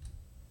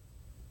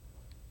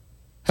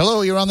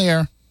 Hello, you're on the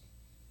air.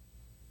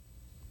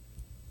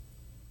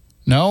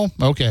 No?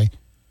 Okay.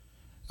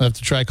 I'll have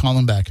to try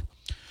calling back.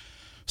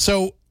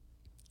 So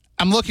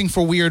I'm looking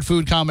for weird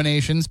food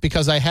combinations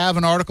because I have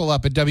an article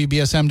up at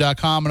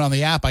WBSM.com, and on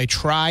the app I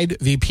tried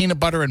the peanut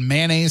butter and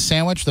mayonnaise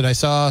sandwich that I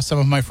saw some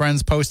of my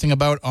friends posting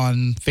about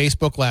on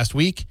Facebook last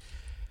week.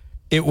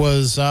 It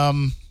was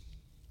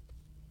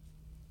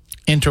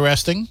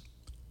interesting.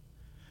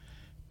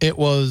 It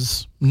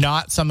was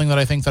not something that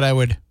I think that I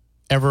would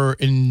ever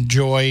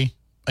enjoy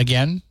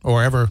again,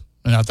 or ever,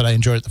 not that I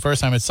enjoyed it the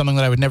first time, it's something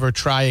that I would never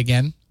try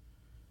again.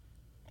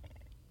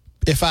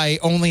 If I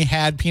only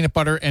had peanut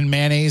butter and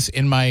mayonnaise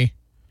in my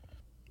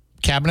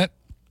cabinet,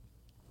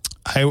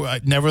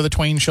 never the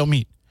twain shall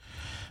meet.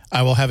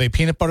 I will have a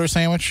peanut butter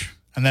sandwich,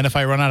 and then if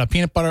I run out of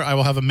peanut butter, I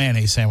will have a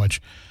mayonnaise sandwich,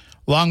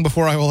 long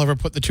before I will ever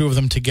put the two of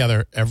them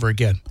together ever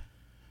again.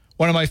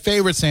 One of my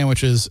favorite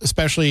sandwiches,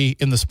 especially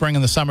in the spring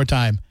and the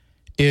summertime,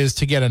 is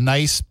to get a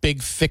nice,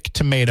 big, thick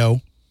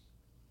tomato,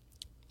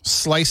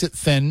 slice it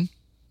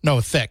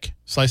thick,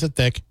 slice it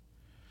thick,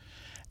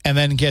 and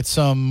then get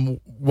some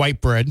white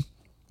bread.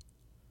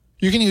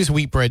 You can use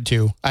wheat bread,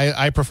 too.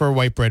 I prefer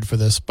white bread for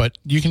this, but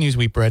you can use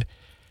wheat bread.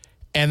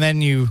 And then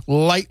you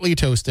lightly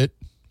toast it.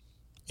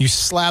 You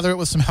slather it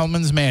with some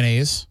Hellmann's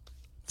mayonnaise,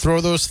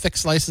 throw those thick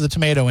slices of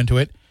tomato into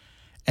it,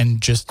 and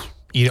just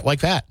eat it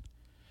like that.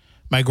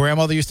 My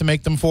grandmother used to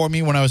make them for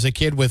me when I was a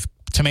kid with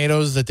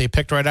tomatoes that they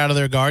picked right out of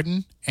their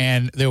garden,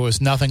 and there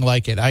was nothing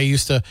like it. I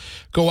used to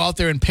go out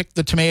there and pick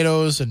the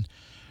tomatoes and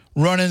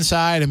run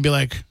inside and be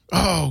like,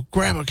 "Oh,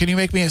 Grandma, can you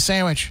make me a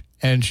sandwich?"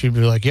 And she'd be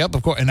like, "Yep,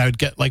 of course." And I would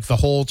get like the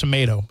whole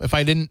tomato. If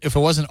it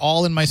wasn't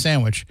all in my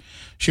sandwich,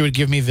 she would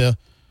give me the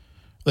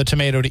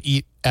tomato to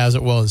eat as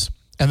it was.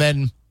 And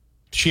then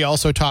she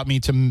also taught me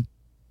to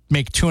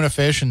make tuna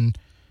fish and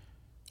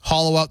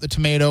hollow out the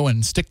tomato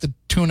and stick the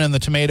tuna in the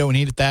tomato and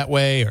eat it that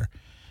way,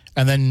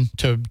 and then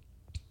to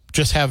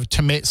just have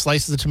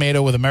slices of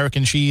tomato with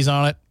American cheese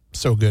on it.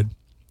 So good.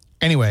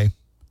 Anyway,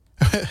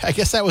 I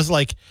guess that was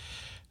like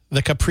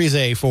the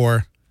caprese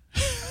for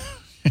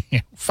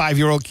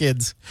 5-year-old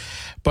kids.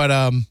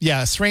 But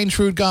yeah, strange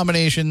food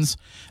combinations.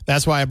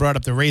 That's why I brought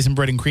up the raisin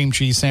bread and cream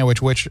cheese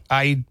sandwich, which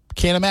I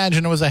can't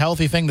imagine it was a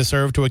healthy thing to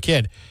serve to a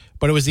kid.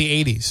 But it was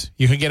the 80s.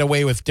 You could get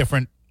away with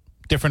different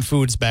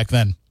foods back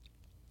then.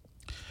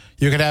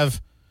 You could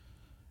have,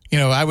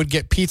 I would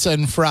get pizza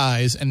and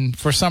fries, and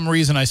for some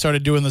reason I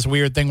started doing this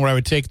weird thing where I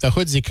would take the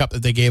Hoodsie cup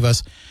that they gave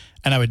us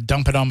and I would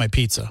dump it on my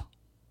pizza.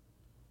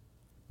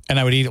 And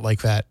I would eat it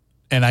like that.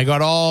 And I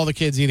got all the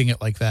kids eating it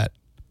like that.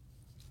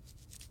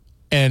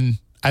 And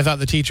I thought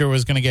the teacher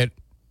was going to get,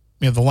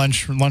 the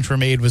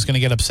lunchroom aide was going to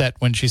get upset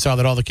when she saw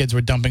that all the kids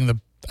were dumping the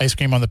ice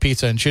cream on the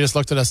pizza. And she just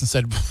looked at us and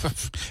said,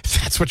 if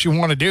that's what you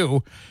want to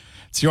do,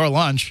 it's your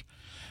lunch.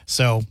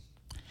 So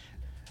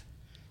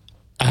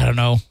I don't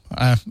know.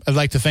 I'd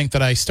like to think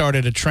that I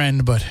started a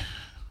trend, but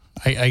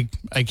I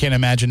can't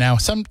imagine now.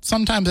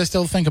 Sometimes I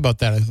still think about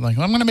that. I'm like,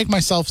 I'm going to make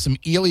myself some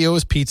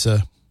Elio's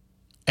pizza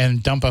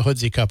and dump a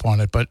Hoodsie cup on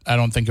it, but I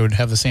don't think it would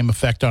have the same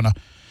effect on a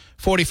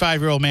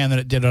 45-year-old man that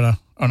it did on a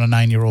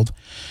 9-year-old.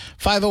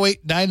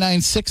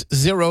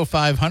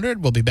 508-996-0500.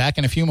 We'll be back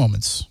in a few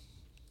moments.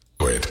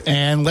 Wait.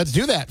 And let's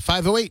do that.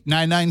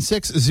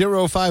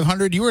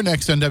 508-996-0500. You are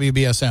next on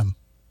WBSM.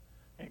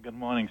 Hey, good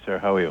morning, sir.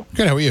 How are you?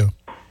 Good. How are you?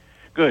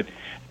 Good.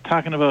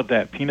 Talking about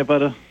that peanut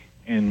butter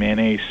and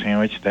mayonnaise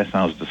sandwich, that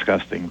sounds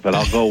disgusting, but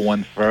I'll go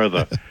one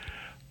further.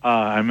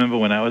 I remember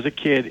when I was a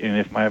kid, and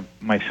if my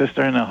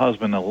sister and her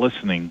husband are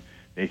listening,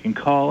 they can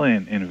call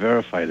in and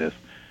verify this.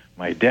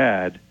 My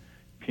dad,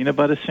 peanut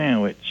butter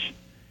sandwich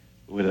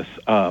with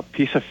a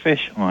piece of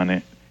fish on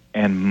it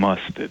and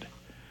mustard.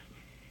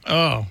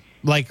 Oh,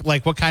 like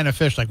what kind of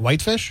fish? Like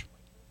whitefish?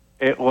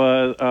 It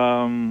was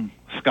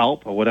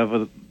scalp or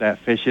whatever that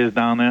fish is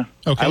down there.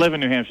 Okay. I live in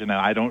New Hampshire now.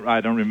 I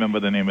don't remember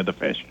the name of the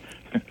fish,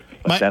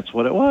 but that's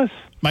what it was.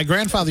 My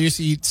grandfather used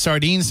to eat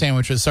sardine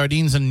sandwiches,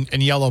 sardines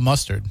and yellow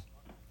mustard.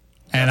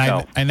 And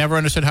I never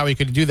understood how he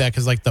could do that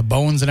because, like, the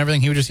bones and everything,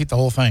 he would just eat the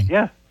whole thing.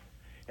 Yeah.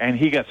 And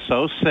he got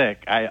so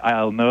sick.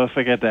 I'll never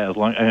forget that as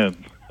long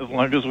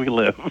as we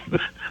live.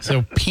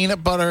 So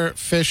peanut butter,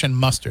 fish, and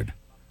mustard.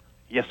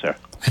 Yes, sir.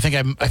 I think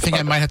I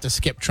might have to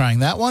skip trying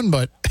that one,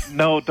 but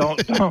no, don't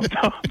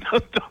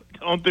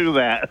do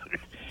that.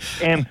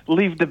 And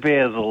leave the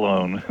bears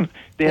alone.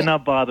 They're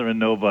not bothering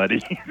nobody.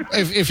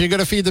 If you're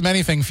going to feed them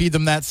anything, feed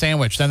them that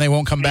sandwich. Then they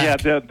won't come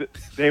back. Yeah,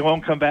 they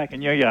won't come back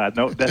in your yard.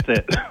 No, that's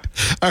it.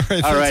 All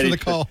right, thanks for the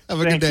call. Have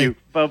a good day.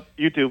 Thank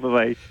you. You too.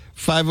 Bye-bye.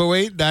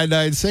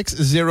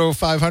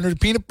 508-996-0500.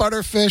 Peanut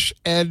butter, fish,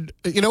 and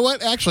you know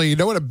what? Actually, you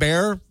know what?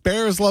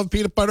 Bears love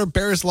peanut butter.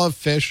 Bears love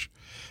fish.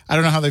 I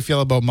don't know how they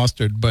feel about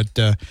mustard, but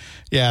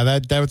yeah,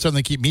 that would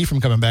certainly keep me from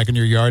coming back in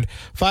your yard.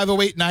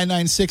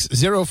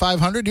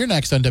 508-996-0500. You're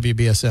next on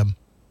WBSM.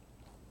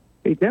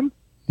 Hey, Tim.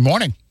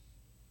 Morning.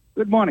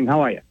 Good morning.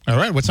 How are you? All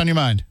right. What's on your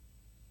mind?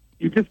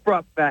 You just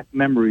brought back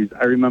memories.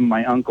 I remember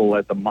my uncle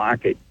at the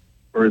market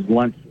for his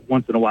lunch.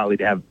 Once in a while,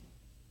 he'd have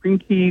cream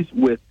cheese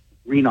with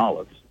green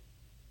olives.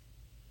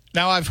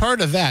 Now I've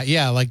heard of that.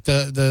 Yeah, like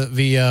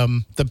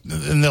the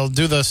and they'll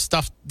do the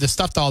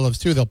stuffed olives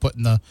too. They'll put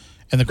in the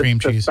cream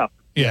cheese. Stuff.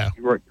 Yeah,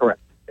 you're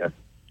correct. Yes,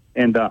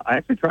 and I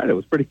actually tried it. It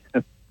was pretty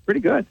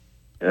good.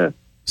 Yeah.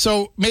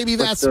 So maybe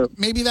that's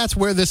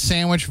where this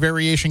sandwich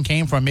variation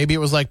came from. Maybe it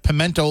was like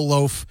pimento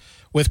loaf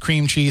with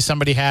cream cheese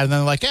somebody had, and then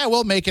they're like, yeah,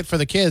 we'll make it for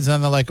the kids. And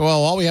then they're like,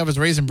 well, all we have is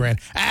raisin bran.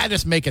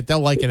 Just make it.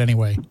 They'll like it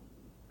anyway.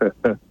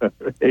 There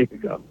you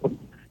go.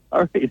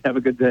 All right, have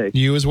a good day.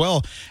 You as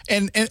well.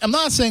 And I'm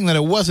not saying that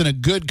it wasn't a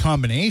good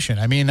combination.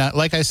 I mean,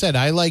 like I said,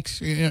 I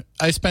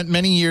spent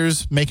many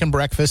years making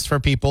breakfast for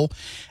people,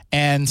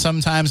 and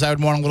sometimes I would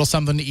want a little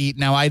something to eat.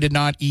 Now, I did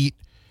not eat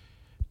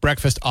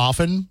breakfast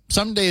often.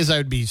 Some days I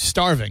would be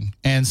starving,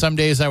 and some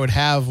days I would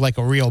have like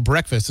a real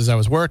breakfast as I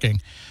was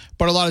working.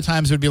 But a lot of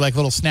times it would be like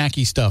little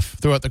snacky stuff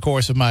throughout the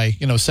course of my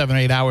 7 or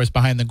 8 hours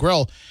behind the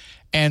grill.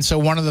 And so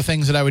one of the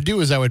things that I would do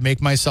is I would make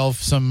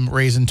myself some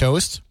raisin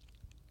toast,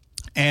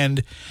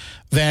 and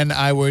then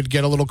I would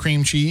get a little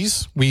cream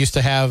cheese. We used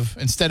to have,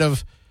 instead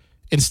of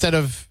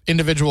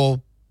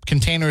individual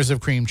containers of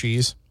cream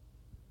cheese,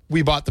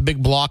 we bought the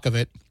big block of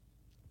it,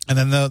 and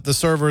then the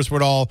servers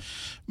would all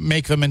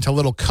make them into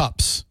little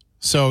cups.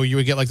 So you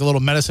would get like the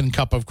little medicine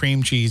cup of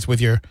cream cheese with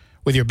your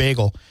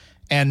bagel.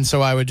 And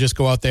so I would just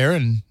go out there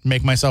and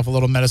make myself a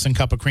little medicine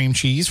cup of cream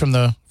cheese from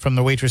the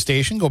waitress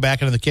station, go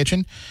back into the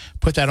kitchen,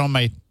 put that on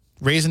my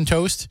raisin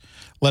toast,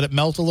 let it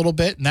melt a little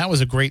bit, and that was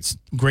a great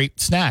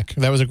snack.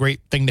 That was a great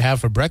thing to have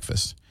for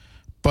breakfast.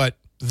 But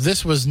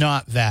this was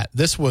not that.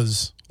 This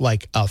was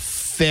like a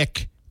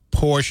thick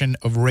portion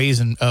of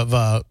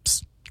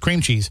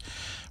cream cheese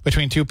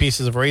between two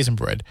pieces of raisin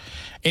bread.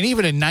 And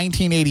even in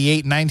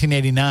 1988,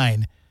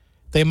 1989,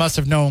 they must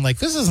have known, like,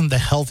 this isn't the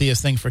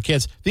healthiest thing for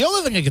kids. The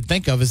only thing I could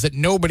think of is that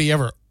nobody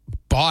ever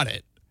bought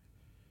it.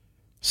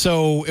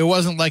 So it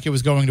wasn't like it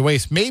was going to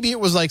waste. Maybe it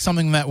was like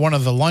something that one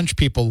of the lunch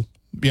people,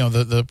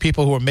 the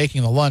people who were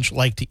making the lunch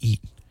like to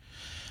eat.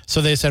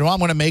 So they said, well, I'm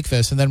going to make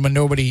this, and then when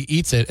nobody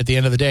eats it, at the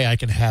end of the day, I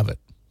can have it.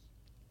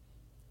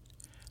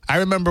 I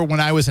remember when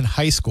I was in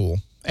high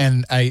school,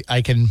 and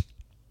I can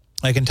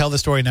I can tell the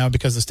story now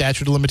because the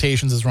statute of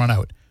limitations has run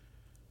out.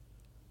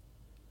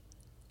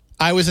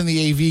 I was in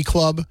the AV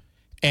club,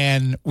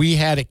 and we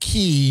had a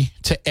key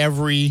to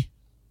every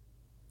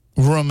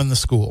room in the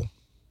school.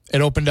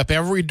 It opened up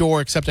every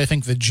door except, I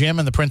think, the gym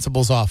and the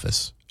principal's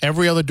office.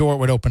 Every other door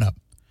would open up.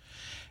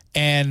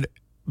 And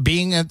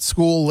being at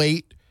school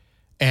late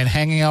and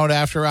hanging out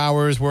after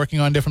hours, working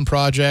on different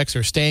projects,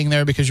 or staying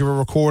there because you were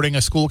recording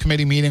a school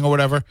committee meeting or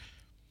whatever,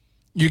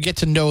 you get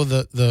to know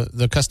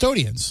the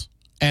custodians.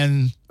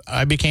 And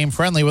I became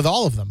friendly with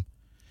all of them.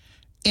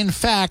 In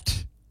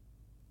fact,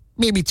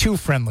 maybe too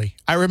friendly.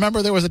 I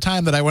remember there was a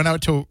time that I went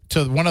out to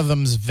one of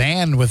them's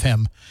van with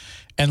him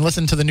and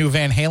listened to the new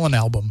Van Halen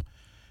album.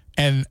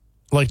 And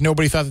like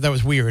nobody thought that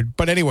was weird.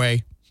 But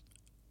anyway,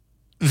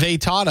 they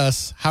taught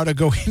us how to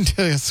go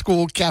into a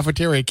school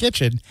cafeteria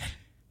kitchen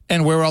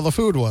and where all the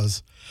food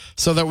was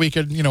so that we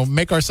could,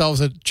 make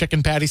ourselves a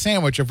chicken patty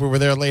sandwich if we were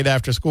there late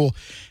after school.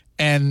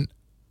 And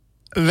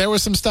there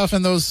was some stuff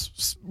in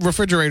those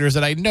refrigerators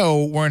that I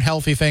know weren't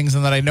healthy things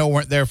and that I know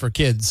weren't there for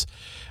kids,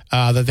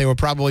 that they were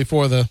probably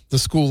for the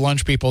school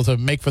lunch people to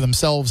make for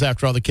themselves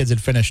after all the kids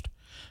had finished.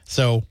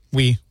 So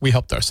we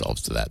helped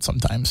ourselves to that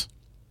sometimes.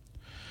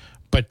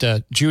 But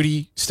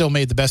Judy still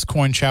made the best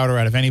corn chowder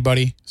out of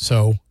anybody,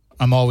 so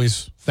I'm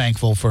always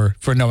thankful for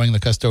knowing the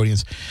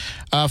custodians.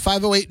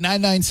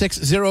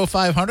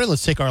 508-996-0500.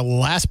 Let's take our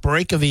last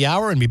break of the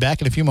hour and be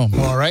back in a few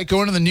moments. All right,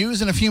 going to the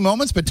news in a few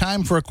moments, but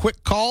time for a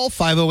quick call,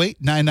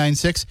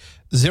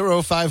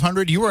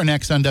 508-996-0500. You are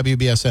next on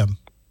WBSM.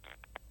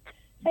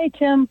 Hey,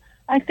 Tim.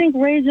 I think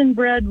raisin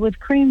bread with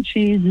cream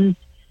cheese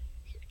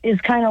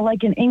is kind of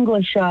like an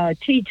English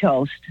tea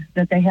toast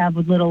that they have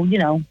with little,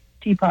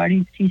 tea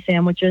parties, tea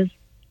sandwiches.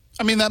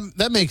 I mean,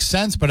 that makes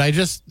sense, but I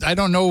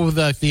don't know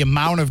the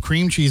amount of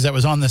cream cheese that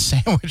was on the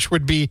sandwich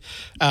would be.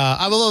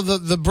 Although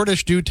the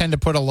British do tend to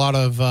put a lot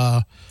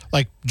of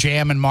like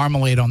jam and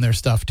marmalade on their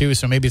stuff too,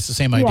 so maybe it's the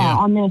same idea. Yeah,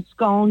 on their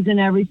scones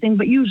and everything,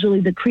 but usually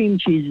the cream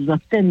cheese is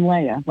a thin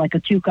layer, like a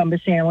cucumber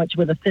sandwich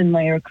with a thin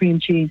layer of cream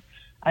cheese.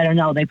 I don't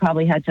know. They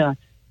probably had to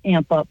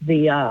amp up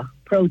the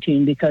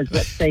protein because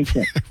let's face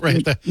it,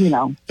 right?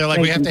 They're like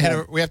we have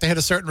to hit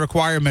a certain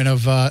requirement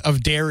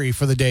of dairy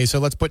for the day, so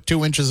let's put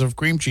 2 inches of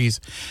cream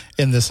cheese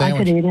in the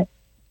sandwich. I could eat it.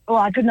 Well,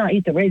 I could not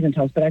eat the raisin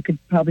toast, but I could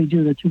probably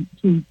do the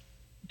two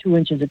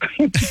inches of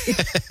cream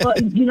cheese.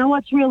 But you know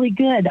what's really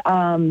good?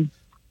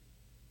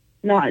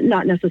 Not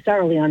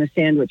necessarily on a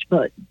sandwich,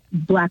 but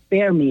black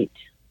bear meat.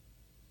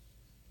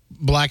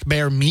 Black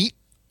bear meat,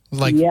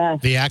 like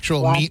the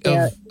actual black meat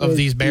of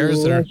these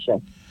bears. Delicious. That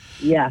are.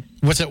 Yes.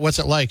 What's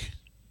it like?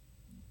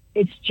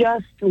 It's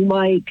just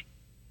like,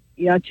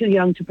 you're too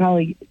young to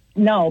probably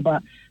know,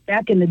 but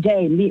back in the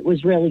day, meat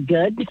was really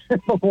good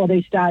before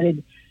they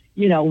started,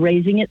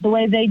 raising it the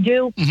way they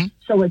do. Mm-hmm.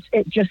 So it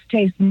just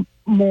tastes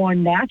more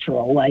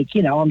natural. Like,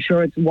 I'm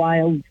sure it's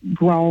wild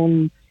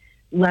grown,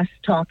 less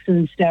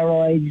toxin,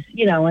 steroids,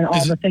 and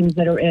all the things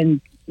that are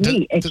in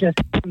meat. It just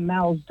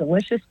smells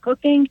delicious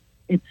cooking.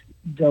 It's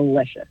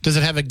delicious. Does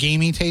it have a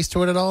gamey taste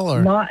to it at all?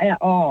 Or? Not at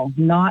all.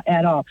 Not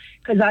at all.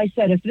 Because I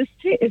said, if this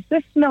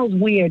smells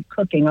weird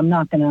cooking, I'm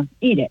not going to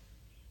eat it.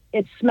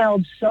 It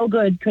smelled so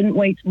good. Couldn't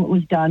wait till it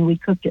was done. We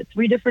cooked it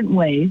 3 different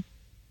ways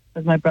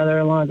because my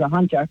brother-in-law is a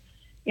hunter.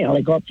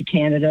 They go up to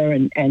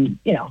Canada and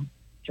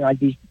drive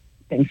these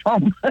things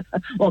home.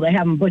 Well, they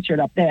have them butchered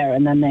up there,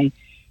 and then they,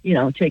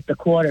 take the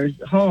quarters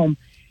home.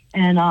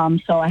 And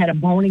so I had a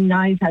boning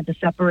knife, had to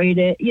separate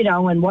it,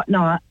 and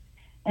whatnot.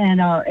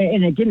 And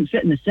it didn't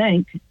fit in the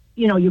sink.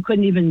 You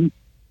couldn't even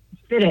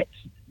fit it.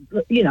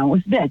 It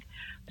was big.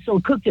 So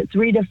we cooked it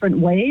 3 different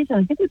ways. And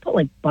I think we put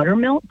like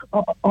buttermilk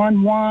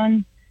on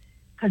one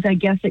because I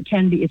guess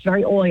it's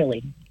very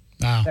oily.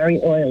 Wow. Very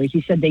oily.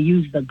 He said they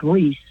use the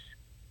grease,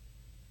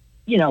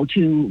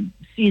 to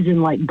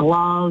season like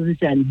gloves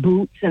and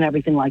boots and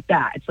everything like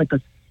that. It's like a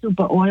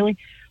super oily.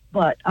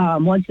 But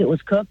once it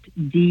was cooked,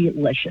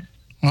 delicious.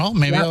 Well,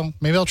 maybe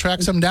I'll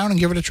track some down and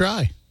give it a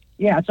try.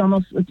 Yeah, it's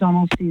almost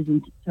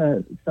seasoned,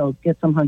 so get some